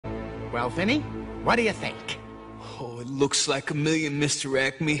Well, Vinny, what do you think? Oh, it looks like a million, Mr.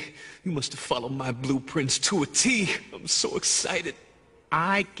 Acme. You must have followed my blueprints to a T. I'm so excited.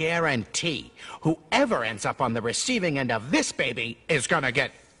 I guarantee whoever ends up on the receiving end of this baby is gonna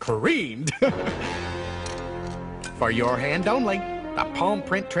get creamed. For your hand only, the palm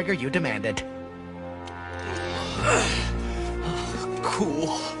print trigger you demanded.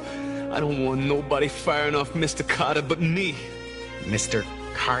 Cool. I don't want nobody firing off Mr. Carter but me. Mr.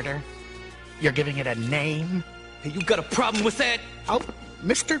 Carter? You're giving it a name? Hey, you got a problem with that? Oh,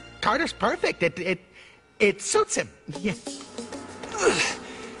 Mr. Carter's perfect. It suits him. Yeah.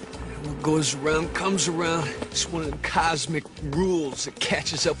 What goes around comes around. It's one of the cosmic rules that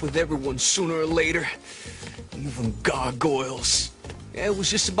catches up with everyone sooner or later. Even gargoyles. Yeah, it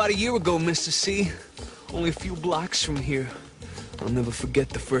was just about a year ago, Mr. C. Only a few blocks from here. I'll never forget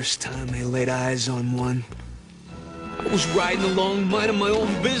the first time I laid eyes on one. I was riding along, minding my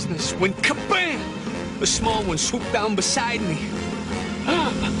own business, when kabam! A small one swooped down beside me.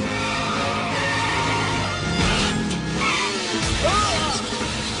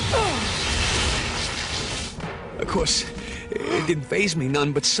 Of course, it didn't faze me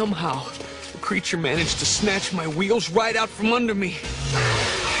none, but somehow, the creature managed to snatch my wheels right out from under me.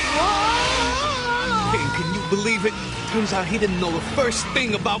 And can you believe it? Turns out he didn't know the first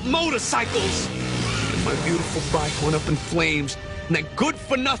thing about motorcycles. And my beautiful bike went up in flames, and that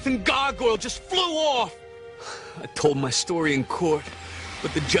good-for-nothing gargoyle just flew off. I told my story in court,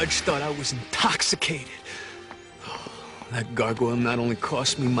 but the judge thought I was intoxicated. That gargoyle not only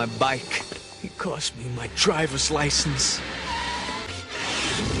cost me my bike, he cost me my driver's license.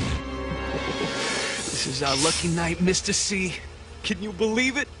 This is our lucky night, Mr. C. Can you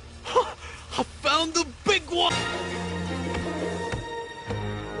believe it? I found the big one!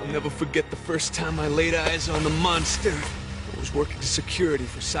 I'll never forget the first time I laid eyes on the monster. I was working security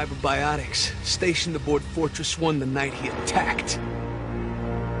for Cyberbiotics, stationed aboard Fortress 1 the night he attacked.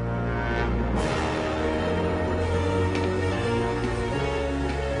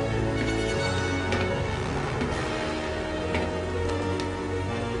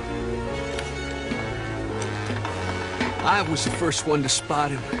 I was the first one to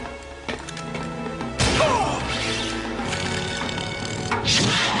spot him.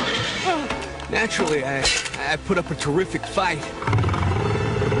 Naturally, I put up a terrific fight.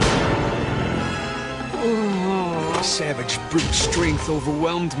 Savage brute strength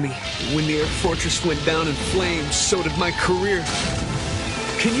overwhelmed me. When the Air Fortress went down in flames, so did my career.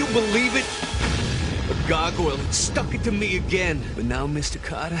 Can you believe it? A gargoyle had stuck it to me again. But now, Mr.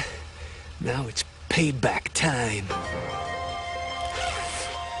 Carter, now it's payback time.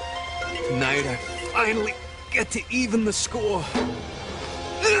 Tonight, I finally get to even the score.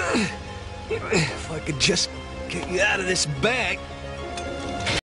 If I could just get you out of this bag.